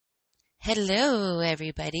Hello,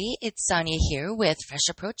 everybody. It's Sonia here with Fresh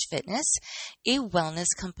Approach Fitness, a wellness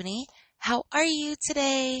company. How are you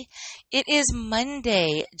today? It is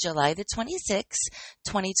Monday, July the 26th,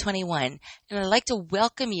 2021, and I'd like to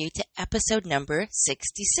welcome you to episode number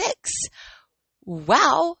 66.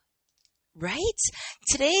 Wow, right?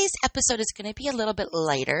 Today's episode is going to be a little bit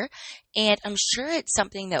lighter, and I'm sure it's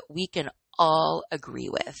something that we can all agree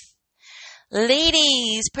with.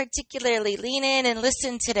 Ladies, particularly lean in and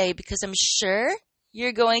listen today because I'm sure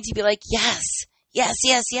you're going to be like, yes, yes,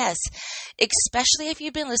 yes, yes. Especially if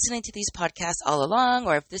you've been listening to these podcasts all along,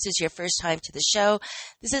 or if this is your first time to the show.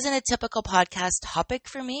 This isn't a typical podcast topic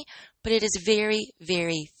for me, but it is very,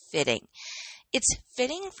 very fitting. It's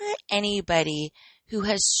fitting for anybody who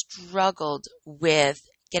has struggled with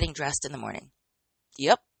getting dressed in the morning.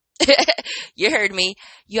 Yep. You heard me.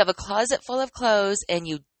 You have a closet full of clothes and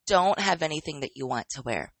you don't have anything that you want to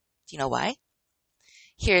wear. Do you know why?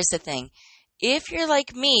 Here's the thing. If you're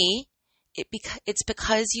like me, it's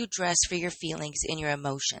because you dress for your feelings and your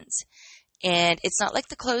emotions. And it's not like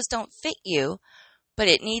the clothes don't fit you, but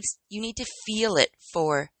you need to feel it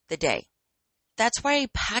for the day. That's why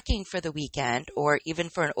packing for the weekend or even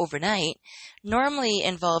for an overnight normally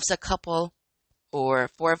involves a couple or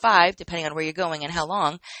 4 or 5, depending on where you're going and how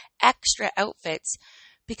long, extra outfits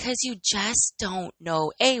because you just don't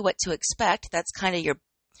know, A, what to expect. That's kind of your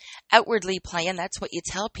outwardly plan. That's what you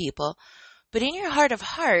tell people. But in your heart of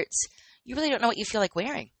hearts, you really don't know what you feel like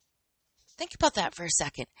wearing. Think about that for a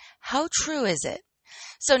second. How true is it?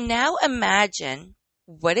 So now imagine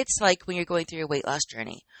what it's like when you're going through your weight loss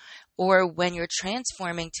journey or when you're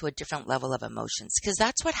transforming to a different level of emotions, because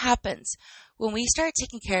that's what happens when we start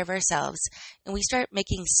taking care of ourselves and we start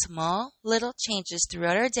making small little changes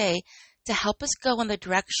throughout our day to help us go in the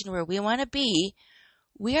direction where we want to be.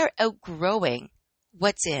 We are outgrowing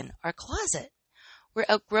what's in our closet. We're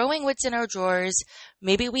outgrowing what's in our drawers.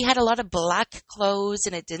 Maybe we had a lot of black clothes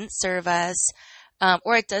and it didn't serve us,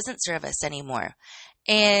 or it doesn't serve us anymore.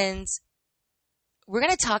 And we're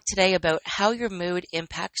going to talk today about how your mood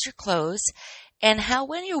impacts your clothes and how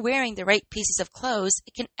when you're wearing the right pieces of clothes,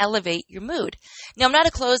 it can elevate your mood. Now, I'm not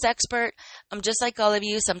a clothes expert. I'm just like all of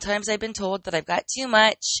you. Sometimes I've been told that I've got too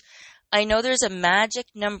much. I know there's a magic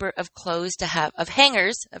number of clothes to have, of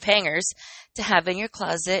hangers to have in your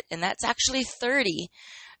closet, and that's actually 30.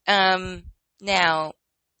 Now,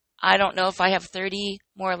 I don't know if I have 30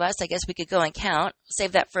 more or less. I guess we could go and count.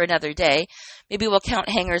 Save that for another day. Maybe we'll count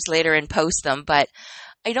hangers later and post them, but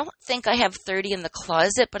I don't think I have 30 in the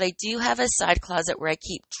closet, but I do have a side closet where I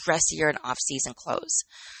keep dressier and off-season clothes.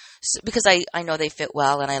 So, because I know they fit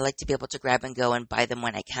well, and I like to be able to grab and go and buy them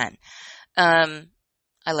when I can.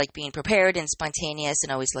 I like being prepared and spontaneous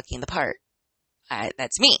and always looking the part.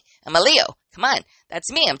 That's me. I'm a Leo. Come on.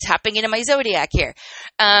 That's me. I'm tapping into my zodiac here.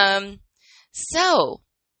 So,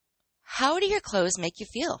 how do your clothes make you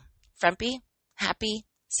feel? Frumpy, happy,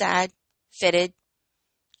 sad, fitted,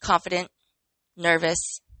 confident,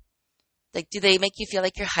 nervous? Like, do they make you feel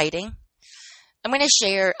like you're hiding? I'm going to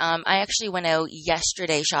share, I actually went out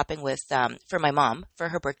yesterday shopping with, for my mom for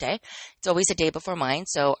her birthday. It's always a day before mine.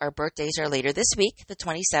 So our birthdays are later this week. The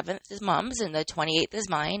 27th is mom's and the 28th is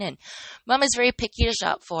mine. And mom is very picky to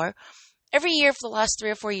shop for. Every year for the last 3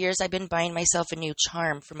 or 4 years, I've been buying myself a new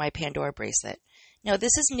charm for my Pandora bracelet. Now,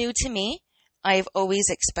 this is new to me. I've always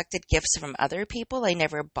expected gifts from other people. I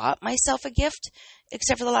never bought myself a gift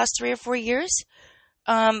except for the last 3 or 4 years.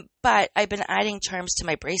 But I've been adding charms to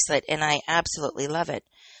my bracelet and I absolutely love it.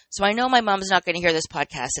 So I know my mom's not going to hear this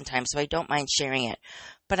podcast in time, so I don't mind sharing it.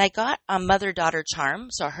 But I got a mother-daughter charm.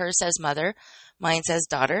 So hers says mother, mine says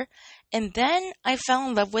daughter. And then I fell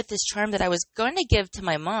in love with this charm that I was going to give to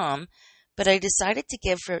my mom, but I decided to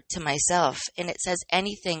give it to myself. And it says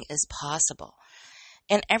anything is possible.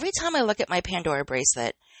 And every time I look at my Pandora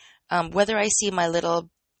bracelet, whether I see my little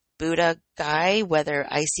Buddha guy, whether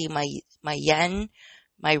I see my yen,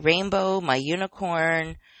 my rainbow, my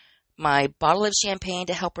unicorn, my bottle of champagne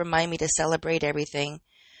to help remind me to celebrate everything,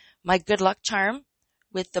 my good luck charm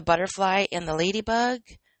with the butterfly and the ladybug.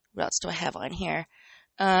 What else do I have on here?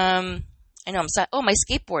 I know my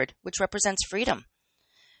skateboard, which represents freedom.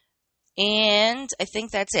 And I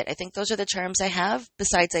think that's it. I think those are the charms I have,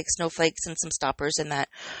 besides like snowflakes and some stoppers and that.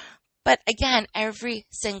 But again, every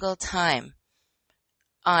single time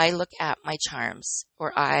I look at my charms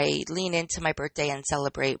or I lean into my birthday and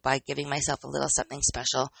celebrate by giving myself a little something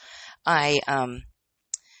special, I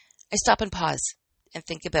stop and pause and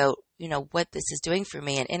think about, what this is doing for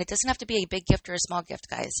me. And it doesn't have to be a big gift or a small gift,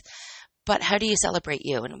 guys. But how do you celebrate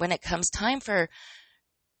you? And when it comes time for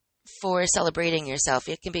celebrating yourself,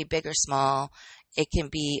 it can be big or small. It can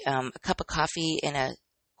be a cup of coffee in a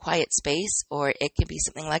quiet space, or it can be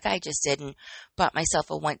something like I just did and bought myself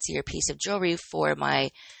a once-a-year piece of jewelry for my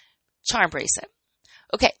charm bracelet.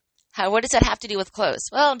 Okay, what does that have to do with clothes?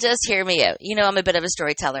 Well, just hear me out. You know, I'm a bit of a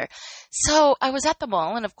storyteller. So I was at the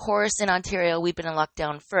mall, and of course, in Ontario, we've been in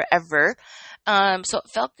lockdown forever. So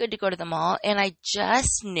it felt good to go to the mall, and I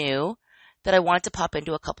just knew that I wanted to pop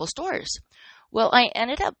into a couple stores. Well, I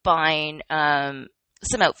ended up buying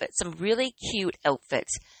some outfits, some really cute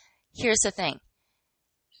outfits. Here's the thing.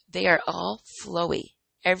 They are all flowy.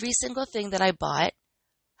 Every single thing that I bought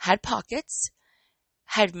had pockets,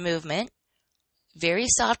 had movement, very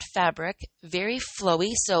soft fabric, very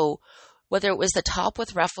flowy. So whether it was the top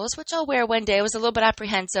with ruffles, which I'll wear one day, I was a little bit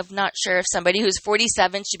apprehensive, not sure if somebody who's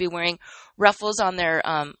 47 should be wearing ruffles on their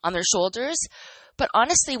shoulders. But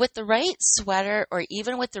honestly, with the right sweater or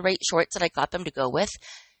even with the right shorts that I got them to go with,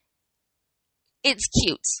 it's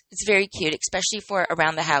cute. It's very cute, especially for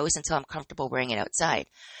around the house until I'm comfortable wearing it outside.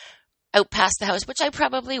 Out past the house, which I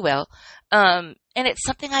probably will. And it's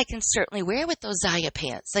something I can certainly wear with those Zaya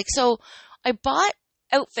pants. So I bought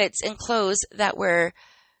outfits and clothes that were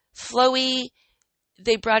flowy.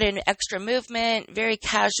 They brought in extra movement, very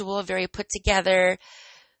casual, very put together.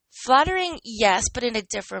 Flattering, yes, but in a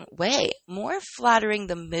different way. More flattering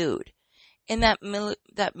the mood. And that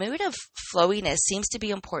mood of flowiness seems to be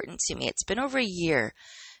important to me. It's been over a year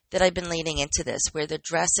that I've been leaning into this, where the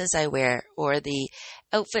dresses I wear or the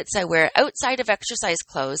outfits I wear outside of exercise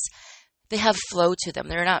clothes, they have flow to them.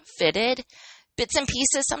 They're not fitted. Bits and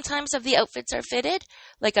pieces sometimes of the outfits are fitted.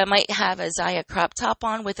 Like I might have a Zaya crop top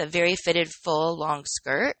on with a very fitted full long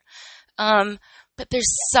skirt. But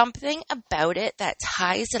there's something about it that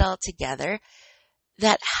ties it all together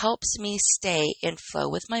that helps me stay in flow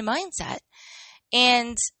with my mindset.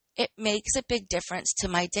 And it makes a big difference to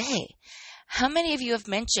my day. How many of you have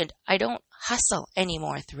mentioned, I don't hustle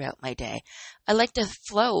anymore throughout my day? I like to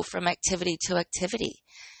flow from activity to activity.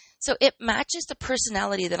 So it matches the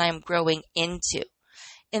personality that I'm growing into.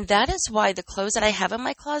 And that is why the clothes that I have in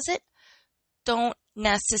my closet don't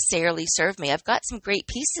necessarily serve me. I've got some great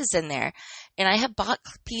pieces in there, and I have bought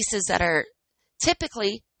pieces that are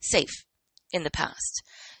typically safe in the past.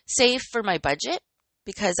 Safe for my budget,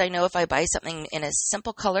 because I know if I buy something in a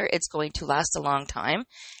simple color, it's going to last a long time.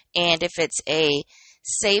 And if it's a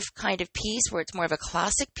safe kind of piece where it's more of a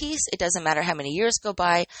classic piece, it doesn't matter how many years go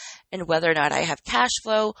by and whether or not I have cash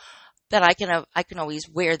flow, that I can always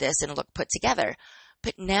wear this and look put together.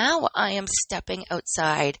 But now I am stepping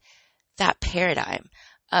outside that paradigm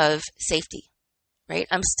of safety, right?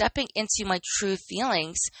 I'm stepping into my true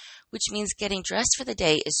feelings, which means getting dressed for the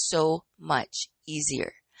day is so much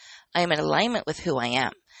easier. I am in alignment with who I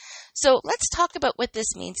am. So let's talk about what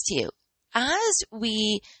this means to you. As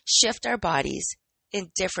we shift our bodies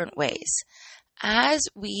in different ways,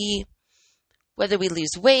 whether we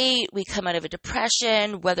lose weight, we come out of a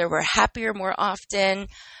depression, whether we're happier more often,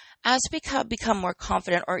 as we become more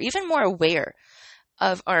confident or even more aware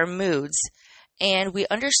of our moods, and we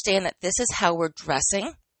understand that this is how we're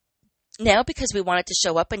dressing now because we want it to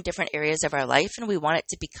show up in different areas of our life, and we want it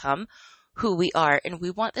to become who we are, and we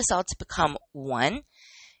want this all to become one,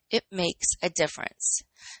 it makes a difference.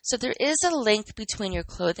 So there is a link between your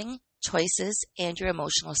clothing choices and your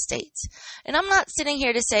emotional states. And I'm not sitting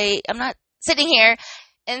here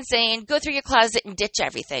and saying, go through your closet and ditch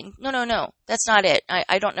everything. No. That's not it.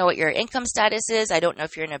 I don't know what your income status is. I don't know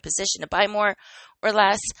if you're in a position to buy more or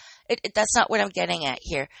less. That's not what I'm getting at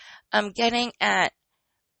here. I'm getting at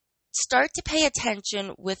start to pay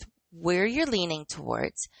attention with where you're leaning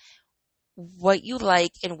towards, what you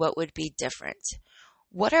like and what would be different.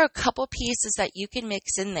 What are a couple pieces that you can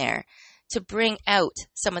mix in there to bring out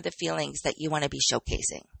some of the feelings that you want to be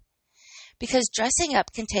showcasing? Because dressing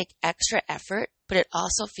up can take extra effort, but it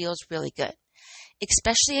also feels really good,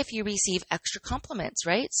 especially if you receive extra compliments,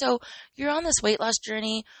 right? So you're on this weight loss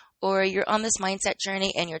journey or you're on this mindset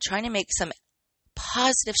journey and you're trying to make some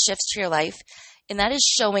positive shifts to your life, and that is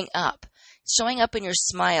showing up. It's showing up in your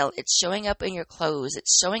smile. It's showing up in your clothes.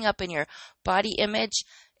 It's showing up in your body image.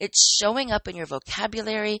 It's showing up in your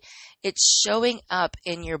vocabulary. It's showing up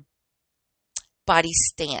in your body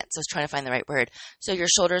stance. I was trying to find the right word. So your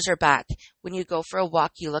shoulders are back. When you go for a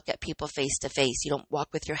walk, you look at people face to face. You don't walk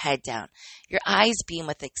with your head down. Your eyes beam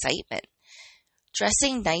with excitement.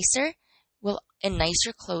 Dressing nicer and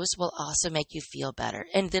nicer clothes will also make you feel better.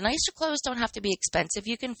 And the nicer clothes don't have to be expensive.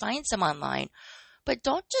 You can find some online. But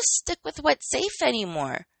don't just stick with what's safe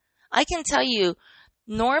anymore. I can tell you,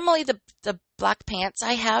 normally the black pants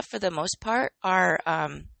I have for the most part are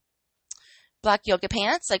black yoga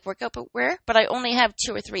pants, like workout wear, but I only have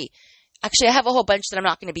 2 or 3. Actually, I have a whole bunch that I'm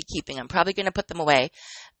not going to be keeping. I'm probably going to put them away,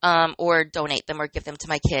 or donate them or give them to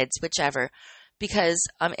my kids, whichever, because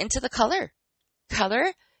I'm into the color.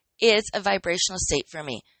 Color is a vibrational state for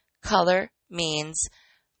me. Color means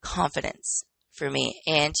confidence for me.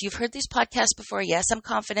 And you've heard these podcasts before. Yes, I'm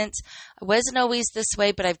confident. I wasn't always this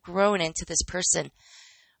way, but I've grown into this person.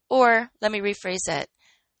 Or let me rephrase that.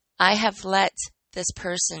 I have let this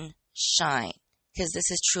person shine, because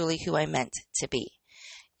this is truly who I meant to be,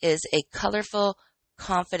 is a colorful,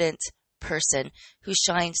 confident person who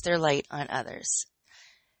shines their light on others.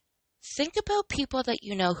 Think about people that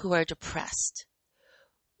you know who are depressed.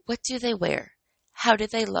 What do they wear? How do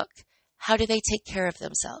they look? How do they take care of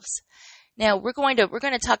themselves? Now, we're going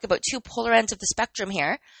to talk about two polar ends of the spectrum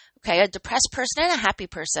here. Okay, a depressed person and a happy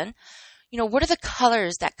person. What are the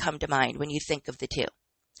colors that come to mind when you think of the two?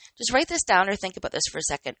 Just write this down or think about this for a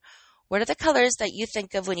second. What are the colors that you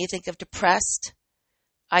think of when you think of depressed?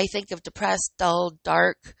 I think of depressed, dull,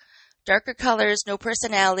 darker colors, no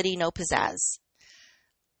personality, no pizzazz.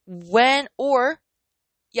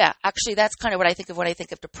 Actually, that's kind of what I think of when I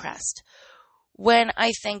think of depressed. When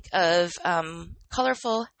I think of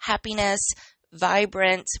colorful, happiness,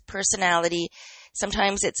 vibrant personality,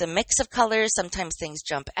 sometimes it's a mix of colors, sometimes things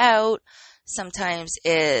jump out, sometimes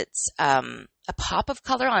it's a pop of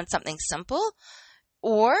color on something simple,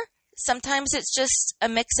 or sometimes it's just a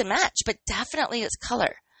mix and match, but definitely it's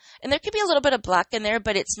color. And there could be a little bit of black in there,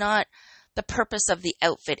 but it's not the purpose of the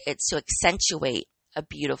outfit. It's to accentuate a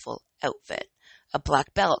beautiful outfit, a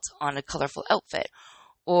black belt on a colorful outfit.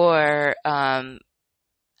 Or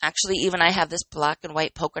actually, even I have this black and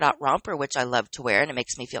white polka dot romper, which I love to wear, and it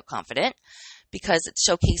makes me feel confident because it's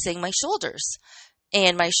showcasing my shoulders.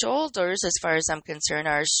 And my shoulders, as far as I'm concerned,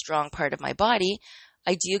 are a strong part of my body.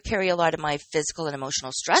 I do carry a lot of my physical and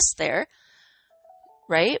emotional stress there,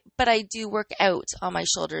 right? But I do work out on my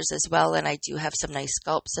shoulders as well, and I do have some nice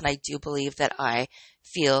sculpts, and I do believe that I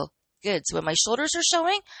feel good. So when my shoulders are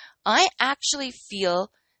showing, I actually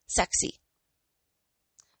feel sexy.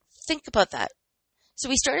 Think about that. So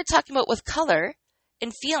we started talking about with color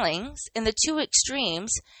and feelings in the two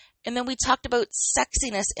extremes, and then we talked about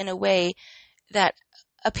sexiness in a way that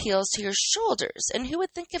appeals to your shoulders. And who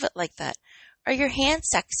would think of it like that? Are your hands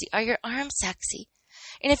sexy? Are your arms sexy?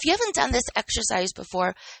 And if you haven't done this exercise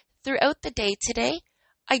before, throughout the day today,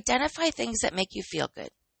 identify things that make you feel good.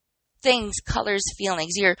 Things, colors,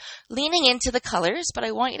 feelings. You're leaning into the colors, but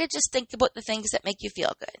I want you to just think about the things that make you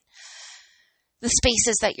feel good. The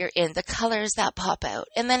spaces that you're in, the colors that pop out.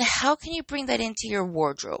 And then how can you bring that into your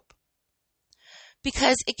wardrobe?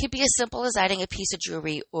 Because it could be as simple as adding a piece of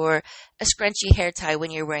jewelry or a scrunchy hair tie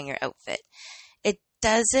when you're wearing your outfit. It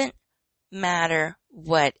doesn't matter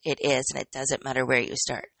what it is, and it doesn't matter where you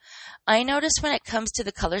start. I notice when it comes to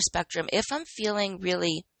the color spectrum, if I'm feeling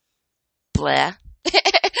really blah,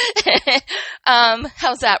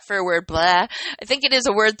 how's that for a word, blah? I think it is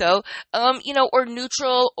a word though. Or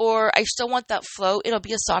neutral, or I still want that flow, it'll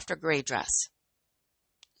be a softer gray dress.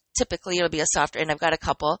 Typically it'll be a softer, and I've got a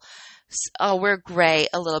couple. I'll wear gray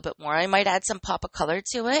a little bit more. I might add some pop of color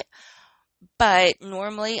to it, but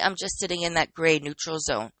normally I'm just sitting in that gray neutral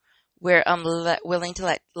zone where I'm willing to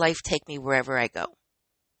let life take me wherever I go.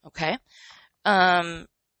 Okay?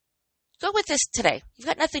 Go with this today. You've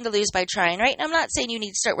got nothing to lose by trying, right? And I'm not saying you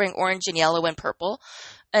need to start wearing orange and yellow and purple.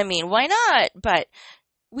 I mean, why not? But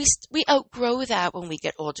we outgrow that when we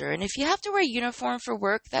get older. And if you have to wear a uniform for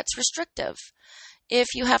work, that's restrictive. If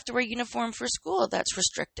you have to wear a uniform for school, that's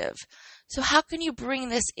restrictive. So how can you bring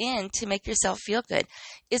this in to make yourself feel good?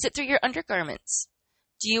 Is it through your undergarments?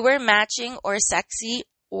 Do you wear matching or sexy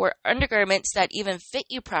or undergarments that even fit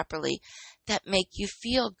you properly that make you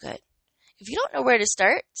feel good? If you don't know where to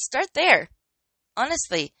start there.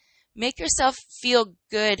 Honestly, make yourself feel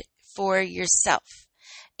good for yourself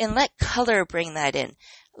and let color bring that in.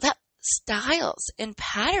 Let styles and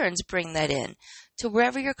patterns bring that in to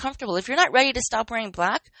wherever you're comfortable. If you're not ready to stop wearing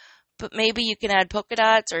black, but maybe you can add polka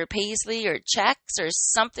dots or paisley or checks or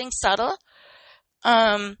something subtle,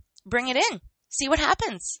 bring it in. See what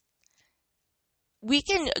happens. We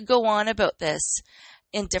can go on about this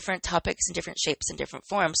in different topics and different shapes and different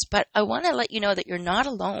forms, but I want to let you know that you're not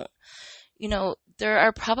alone. There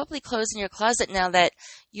are probably clothes in your closet now that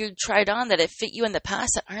you tried on that have fit you in the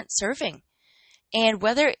past that aren't serving. And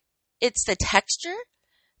whether it's the texture,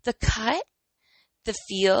 the cut, the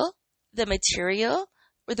feel, the material,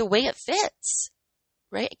 or the way it fits,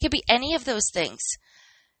 right? It could be any of those things.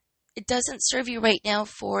 It doesn't serve you right now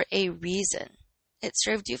for a reason. It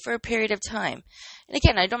served you for a period of time. And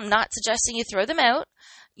again, I'm not suggesting you throw them out.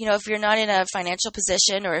 If you're not in a financial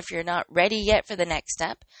position or if you're not ready yet for the next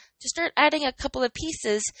step, just start adding a couple of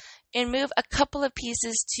pieces and move a couple of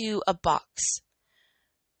pieces to a box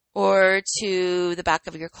or to the back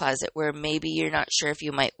of your closet where maybe you're not sure if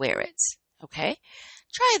you might wear it. Okay?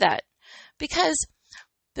 Try that, because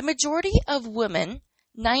the majority of women,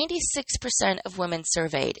 96% of women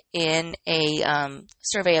surveyed in a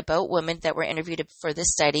survey about women that were interviewed for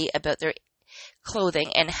this study about their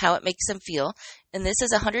clothing and how it makes them feel. And this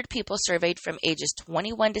is 100 people surveyed from ages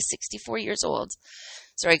 21 to 64 years old.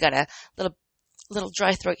 Sorry, I got a little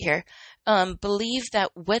dry throat here. Believe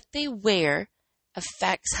that what they wear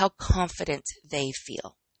affects how confident they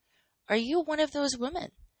feel. Are you one of those women?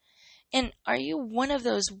 And are you one of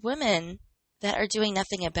those women that are doing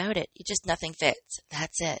nothing about it? Nothing fits.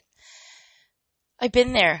 That's it. I've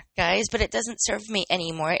been there, guys, but it doesn't serve me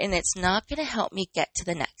anymore, and it's not going to help me get to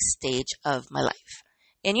the next stage of my life.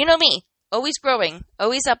 And you know me, always growing,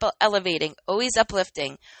 always elevating, always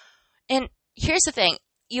uplifting. And here's the thing.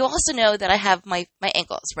 You also know that I have my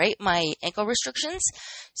ankles, right? My ankle restrictions.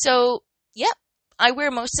 So, yep, I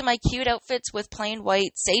wear most of my cute outfits with plain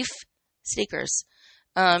white, safe sneakers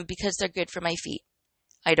because they're good for my feet.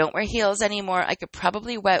 I don't wear heels anymore. I could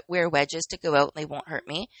probably wear wedges to go out and they won't hurt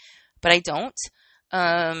me, but I don't.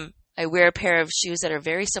 I wear a pair of shoes that are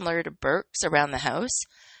very similar to Birks around the house.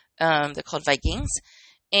 They're called Vikings.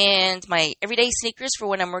 And my everyday sneakers for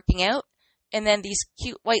when I'm working out. And then these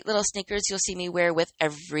cute white little sneakers you'll see me wear with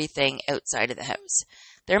everything outside of the house.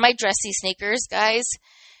 They're my dressy sneakers, guys.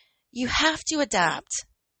 You have to adapt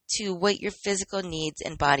to what your physical needs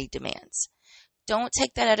and body demands. Don't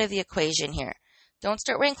take that out of the equation here. Don't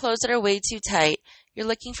start wearing clothes that are way too tight. You're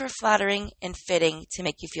looking for flattering and fitting to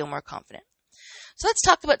make you feel more confident. So let's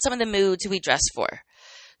talk about some of the moods we dress for.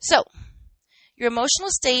 So, your emotional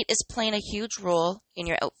state is playing a huge role in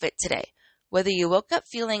your outfit today. Whether you woke up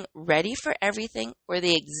feeling ready for everything or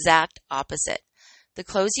the exact opposite, the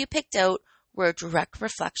clothes you picked out were a direct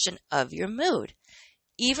reflection of your mood,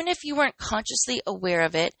 even if you weren't consciously aware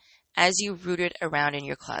of it as you rooted around in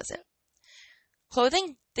your closet.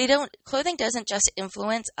 Clothing doesn't just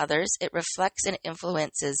influence others, it reflects and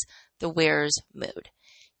influences the wearer's mood.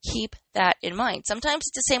 Keep that in mind. Sometimes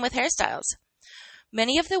it's the same with hairstyles.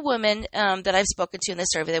 Many of the women that I've spoken to in the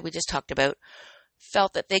survey that we just talked about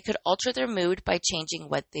felt that they could alter their mood by changing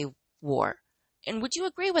what they wore. And would you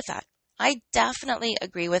agree with that? I definitely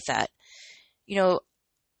agree with that. You know,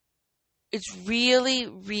 it's really,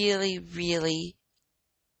 really, really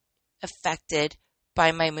affected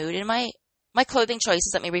by my mood and my clothing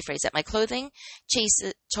choices. Let me rephrase that. My clothing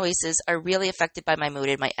choices are really affected by my mood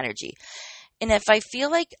and my energy. And if I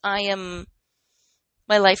feel like my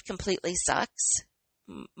life completely sucks,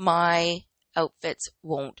 my outfits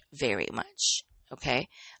won't vary much. Okay.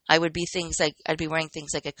 I'd be wearing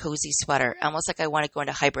things like a cozy sweater, almost like I want to go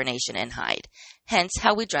into hibernation and hide. Hence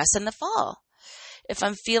how we dress in the fall. If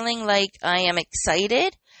I'm feeling like I am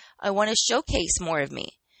excited, I want to showcase more of me.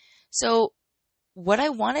 So what I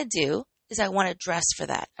want to do is I want to dress for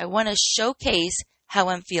that. I want to showcase how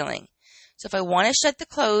I'm feeling. So if I want to shed the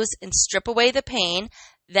clothes and strip away the pain,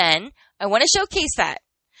 then I want to showcase that.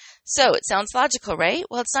 So it sounds logical, right?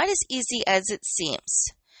 Well, it's not as easy as it seems.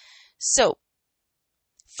 So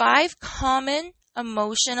 5 common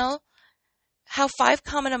emotions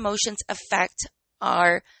affect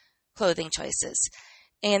our clothing choices.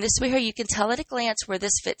 And this way here, you can tell at a glance where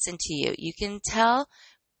this fits into you. You can tell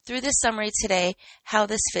through this summary today how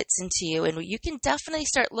this fits into you. And you can definitely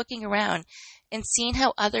start looking around and seeing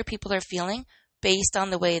how other people are feeling based on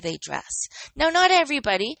the way they dress. Now, not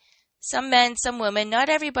everybody, some men, some women, not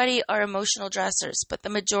everybody are emotional dressers, but the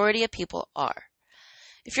majority of people are.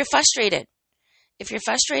 If you're frustrating,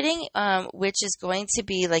 which is going to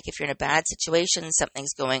be like if you're in a bad situation,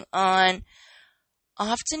 something's going on,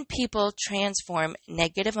 often people transform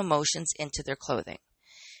negative emotions into their clothing.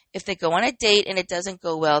 If they go on a date and it doesn't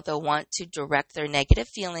go well, they'll want to direct their negative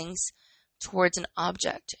feelings towards an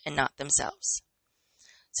object and not themselves.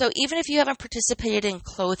 So even if you haven't participated in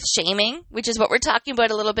clothes shaming, which is what we're talking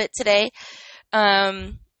about a little bit today,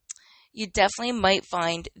 you definitely might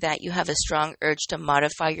find that you have a strong urge to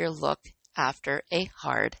modify your look after a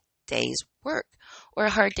hard day's work or a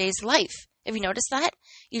hard day's life. Have you noticed that?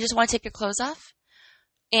 You just want to take your clothes off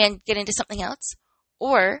and get into something else?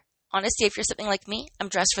 Or, honestly, if you're something like me, I'm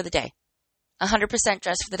dressed for the day. 100%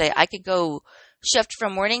 dressed for the day. I could go shift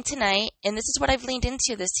from morning to night, and this is what I've leaned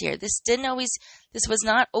into this year. This was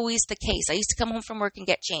not always the case. I used to come home from work and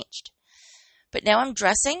get changed. But now I'm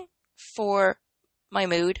dressing for my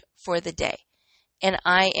mood for the day. And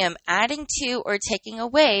I am adding to or taking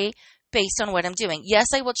away based on what I'm doing. Yes,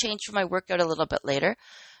 I will change for my workout a little bit later,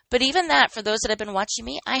 But even that, for those that have been watching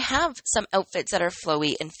me, I have some outfits that are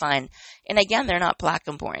flowy and fun. And again, they're not black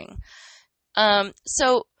and boring.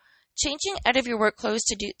 So changing out of your work clothes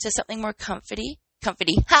to something more comfortable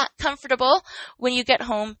when you get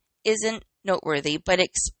home isn't noteworthy, but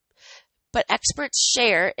experts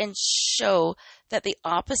share and show that the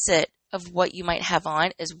opposite of what you might have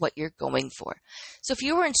on is what you're going for. So if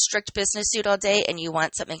you were in strict business suit all day and you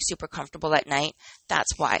want something super comfortable at night,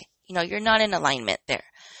 that's why. You're not in alignment there.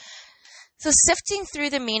 So sifting through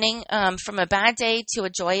the meaning from a bad day to a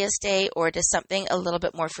joyous day or to something a little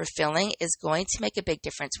bit more fulfilling is going to make a big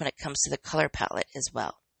difference when it comes to the color palette as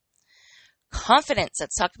well. Confidence.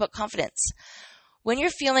 Let's talk about confidence. When you're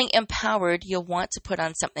feeling empowered, you'll want to put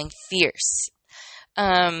on something fierce.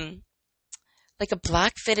 Like a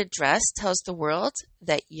black fitted dress tells the world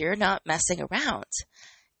that you're not messing around.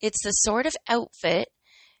 It's the sort of outfit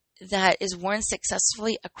that is worn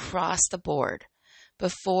successfully across the board.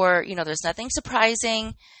 Before, there's nothing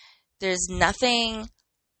surprising. There's nothing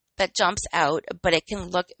that jumps out, but it can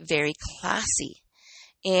look very classy.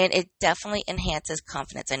 And it definitely enhances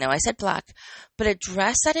confidence. I know I said black, but a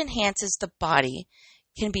dress that enhances the body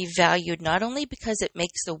can be valued not only because it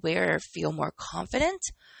makes the wearer feel more confident,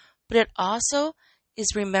 but it also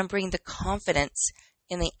is remembering the confidence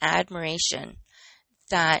and the admiration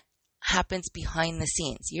that happens behind the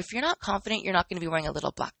scenes. If you're not confident, you're not going to be wearing a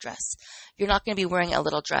little black dress. You're not going to be wearing a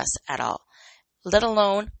little dress at all, let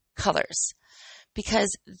alone colors. Because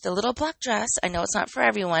the little black dress, I know it's not for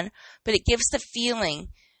everyone, but it gives the feeling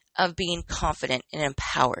of being confident and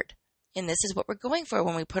empowered. And this is what we're going for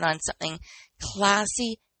when we put on something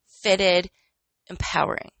classy, fitted,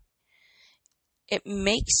 empowering. It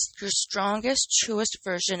makes your strongest, truest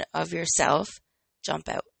version of yourself jump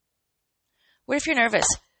out. What if you're nervous?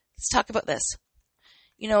 Let's talk about this.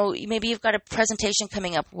 Maybe you've got a presentation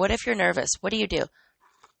coming up. What if you're nervous? What do you do?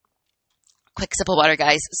 Quick sip of water,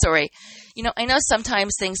 guys. Sorry. I know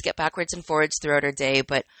sometimes things get backwards and forwards throughout our day,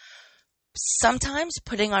 but sometimes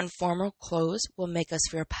putting on formal clothes will make us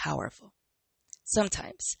feel powerful.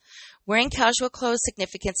 Sometimes. Wearing casual clothes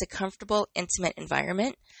signifies a comfortable, intimate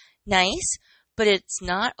environment. Nice, but it's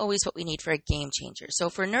not always what we need for a game changer. So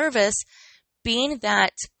if we're nervous, being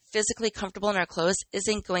that physically comfortable in our clothes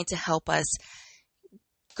isn't going to help us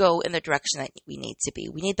go in the direction that we need to be.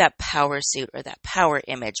 We need that power suit or that power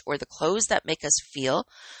image or the clothes that make us feel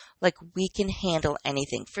like we can handle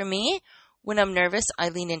anything. For me, when I'm nervous, I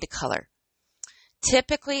lean into color.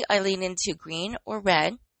 Typically, I lean into green or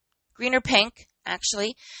red, green or pink,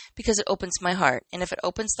 actually, because it opens my heart. And if it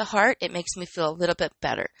opens the heart, it makes me feel a little bit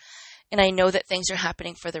better. And I know that things are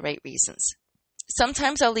happening for the right reasons.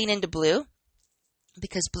 Sometimes I'll lean into blue,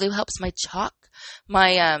 because blue helps my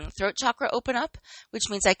throat chakra open up, which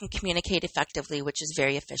means I can communicate effectively, which is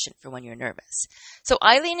very efficient for when you're nervous. So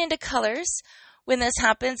I lean into colors when this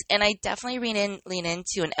happens, and I definitely lean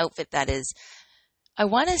into an outfit that is, I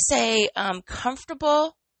want to say,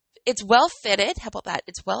 comfortable. It's well fitted. How about that?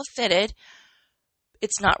 It's well fitted.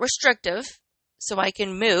 It's not restrictive, so I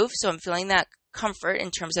can move. So I'm feeling that comfort in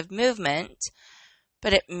terms of movement,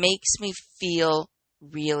 but it makes me feel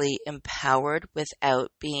really empowered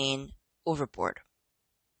without being overboard.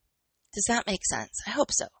 Does that make sense? I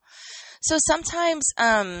hope so. So sometimes,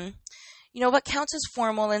 what counts as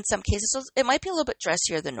formal in some cases, so it might be a little bit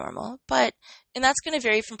dressier than normal, and that's going to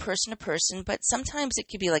vary from person to person, but sometimes it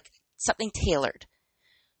could be like something tailored,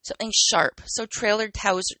 something sharp. So tailored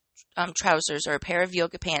trousers or a pair of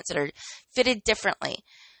yoga pants that are fitted differently,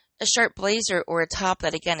 a sharp blazer or a top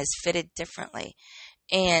that again is fitted differently,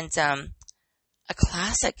 and a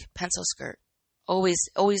classic pencil skirt,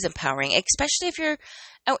 always empowering, especially if you're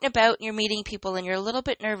out and about and you're meeting people and you're a little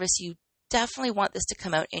bit nervous. You definitely want this to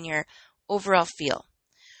come out in your overall feel.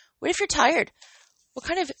 What if you're tired? What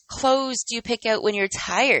kind of clothes do you pick out when you're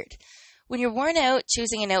tired? When you're worn out,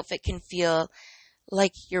 choosing an outfit can feel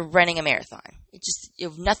like you're running a marathon. You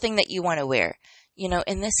have nothing that you want to wear.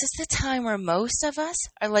 And this is the time where most of us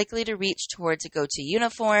are likely to reach towards a go-to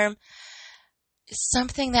uniform,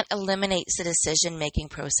 something that eliminates the decision-making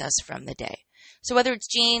process from the day. So whether it's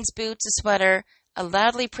jeans, boots, a sweater, a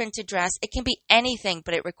loudly printed dress, it can be anything,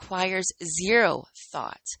 but it requires zero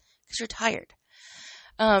thought because you're tired.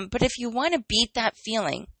 But if you want to beat that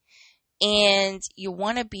feeling and you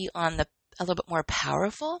want to be a little bit more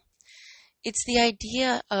powerful, it's the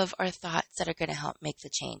idea of our thoughts that are going to help make the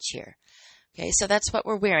change here. Okay, so that's what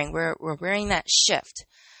we're wearing. We're wearing that shift.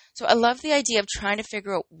 So I love the idea of trying to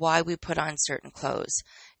figure out why we put on certain clothes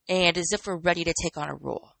and as if we're ready to take on a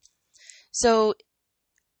role. So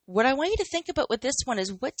what I want you to think about with this one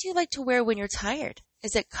is, what do you like to wear when you're tired?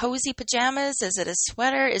 Is it cozy pajamas? Is it a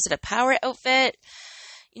sweater? Is it a power outfit?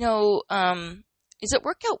 Is it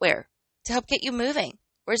workout wear to help get you moving?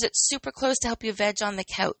 Or is it super clothes to help you veg on the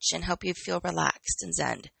couch and help you feel relaxed and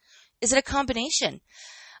zen? Is it a combination?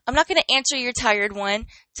 I'm not going to answer your tired one.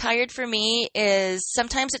 Tired for me is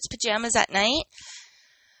sometimes it's pajamas at night.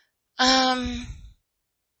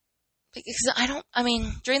 Because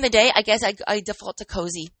during the day, I guess I default to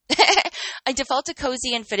cozy. I default to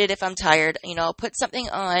cozy and fitted if I'm tired. I'll put something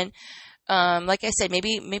on. Like I said,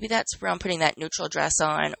 maybe that's where I'm putting that neutral dress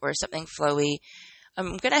on or something flowy.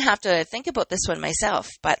 I'm going to have to think about this one myself,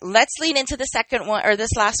 but let's lean into the second one or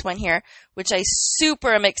this last one here, which I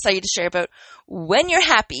super am excited to share about. When you're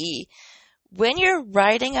happy, when you're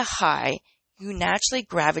riding a high, you naturally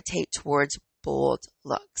gravitate towards bold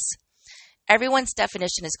looks. Everyone's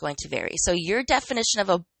definition is going to vary. So your definition of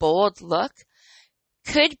a bold look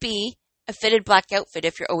could be a fitted black outfit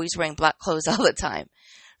if you're always wearing black clothes all the time.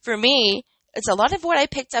 For me, it's a lot of what I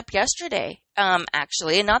picked up yesterday,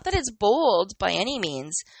 actually. And not that it's bold by any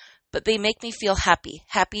means, but they make me feel happy,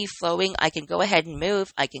 flowing. I can go ahead and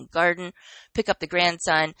move. I can garden, pick up the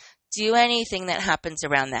grandson, do anything that happens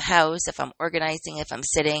around the house. If I'm organizing, if I'm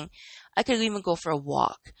sitting, I could even go for a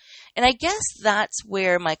walk. And I guess that's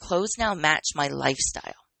where my clothes now match my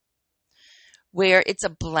lifestyle, where it's a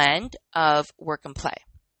blend of work and play.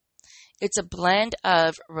 It's a blend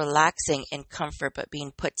of relaxing and comfort, but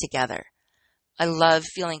being put together. I love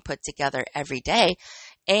feeling put together every day.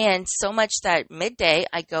 And so much that midday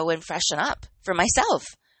I go and freshen up for myself.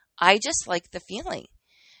 I just like the feeling.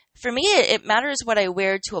 For me, it matters what I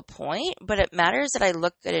wear to a point, but it matters that I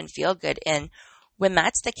look good and feel good. And when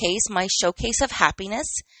that's the case, my showcase of happiness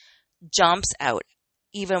jumps out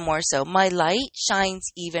even more so. My light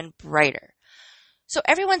shines even brighter. So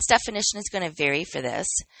everyone's definition is going to vary for this,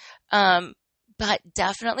 but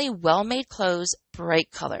definitely well-made clothes, bright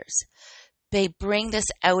colors. They bring this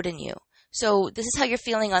out in you. So this is how you're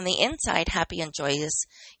feeling on the inside, happy and joyous.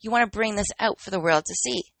 You want to bring this out for the world to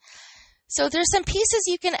see. So there's some pieces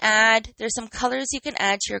you can add. There's some colors you can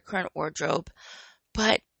add to your current wardrobe.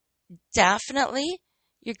 But definitely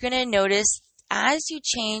you're going to notice as you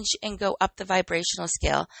change and go up the vibrational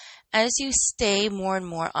scale, as you stay more and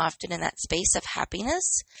more often in that space of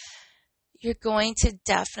happiness, you're going to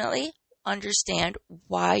definitely understand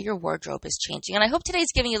why your wardrobe is changing. And I hope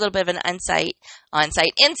today's giving you a little bit of an insight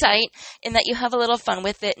in that you have a little fun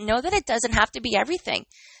with it. Know that it doesn't have to be everything.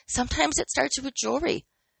 Sometimes it starts with jewelry.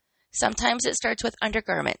 Sometimes it starts with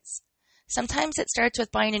undergarments. Sometimes it starts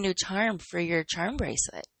with buying a new charm for your charm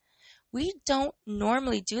bracelet. We don't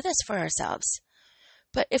normally do this for ourselves.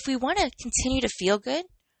 But if we want to continue to feel good,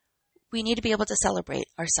 we need to be able to celebrate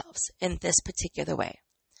ourselves in this particular way.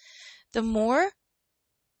 The more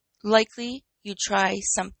likely you try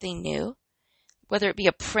something new, whether it be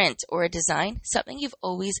a print or a design, something you've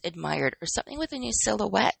always admired or something with a new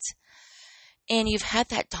silhouette, and you've had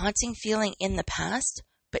that daunting feeling in the past,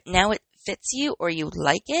 but now it fits you or you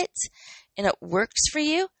like it and it works for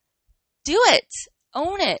you, do it.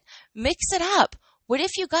 Own it. Mix it up. What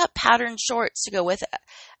if you got patterned shorts to go with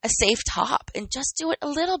a safe top and just do it a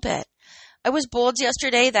little bit? I was bold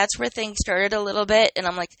yesterday. That's where things started a little bit. And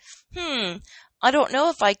I'm like, I don't know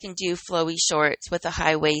if I can do flowy shorts with a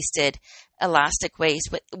high-waisted elastic waist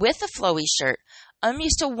with a flowy shirt. I'm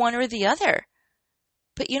used to one or the other.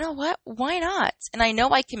 But you know what? Why not? And I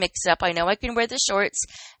know I can mix it up. I know I can wear the shorts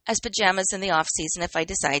as pajamas in the off-season if I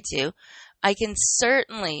decide to. I can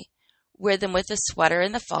certainly wear them with a sweater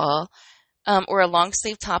in the fall, or a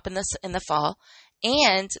long-sleeve top in the fall.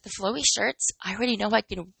 And the flowy shirts, I already know I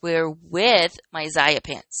can wear with my Zaya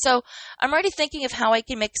pants. So I'm already thinking of how I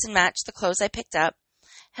can mix and match the clothes I picked up,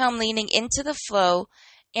 how I'm leaning into the flow,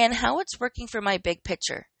 and how it's working for my big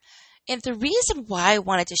picture. And the reason why I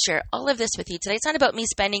wanted to share all of this with you today, it's not about me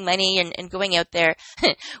spending money and going out there.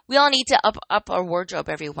 We all need to up our wardrobe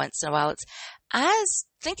every once in a while.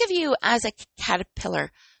 Think of you as a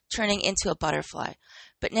caterpillar turning into a butterfly.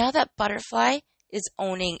 But now that butterfly is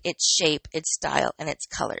owning its shape, its style, and its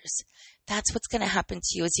colors. That's what's going to happen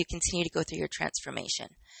to you as you continue to go through your transformation.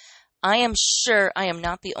 I am sure I am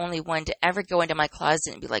not the only one to ever go into my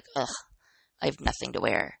closet and be like, ugh, I have nothing to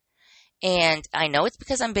wear. And I know it's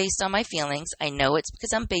because I'm based on my feelings. I know it's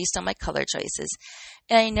because I'm based on my color choices.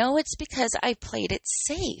 And I know it's because I played it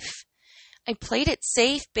safe. I played it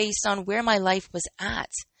safe based on where my life was at.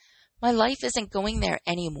 My life isn't going there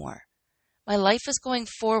anymore. My life is going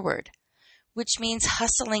forward, which means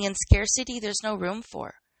hustling and scarcity there's no room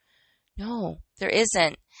for. No, there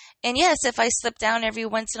isn't. And yes, if I slip down every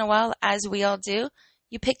once in a while, as we all do,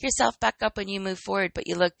 you pick yourself back up and you move forward, but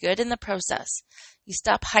you look good in the process. You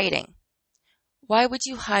stop hiding. Why would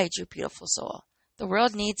you hide your beautiful soul? The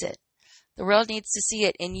world needs it. The world needs to see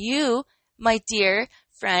it. And you, my dear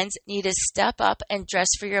friends, need to step up and dress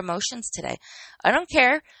for your emotions today. I don't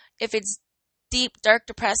care if it's deep, dark,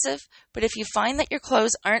 depressive, but if you find that your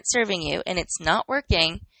clothes aren't serving you and it's not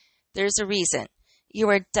working, there's a reason. You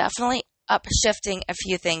are definitely upshifting a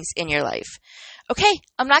few things in your life. Okay,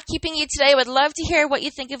 I'm not keeping you today. I would love to hear what you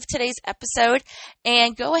think of today's episode.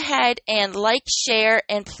 And go ahead and like, share,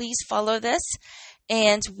 and please follow this.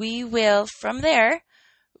 And we will, from there,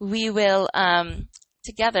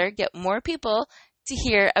 together get more people to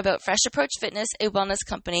hear about Fresh Approach Fitness, a wellness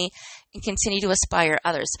company, and continue to inspire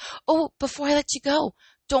others. Oh, before I let you go,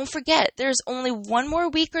 don't forget, there's only one more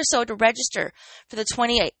week or so to register for the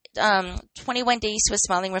 21 Days to a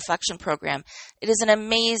Smiling Reflection program. It is an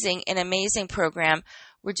amazing program.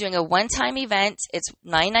 We're doing a one-time event. It's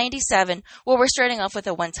 $9.97. Well, we're starting off with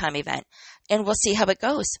a one-time event, and we'll see how it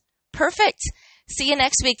goes. Perfect. See you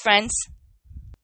next week, friends.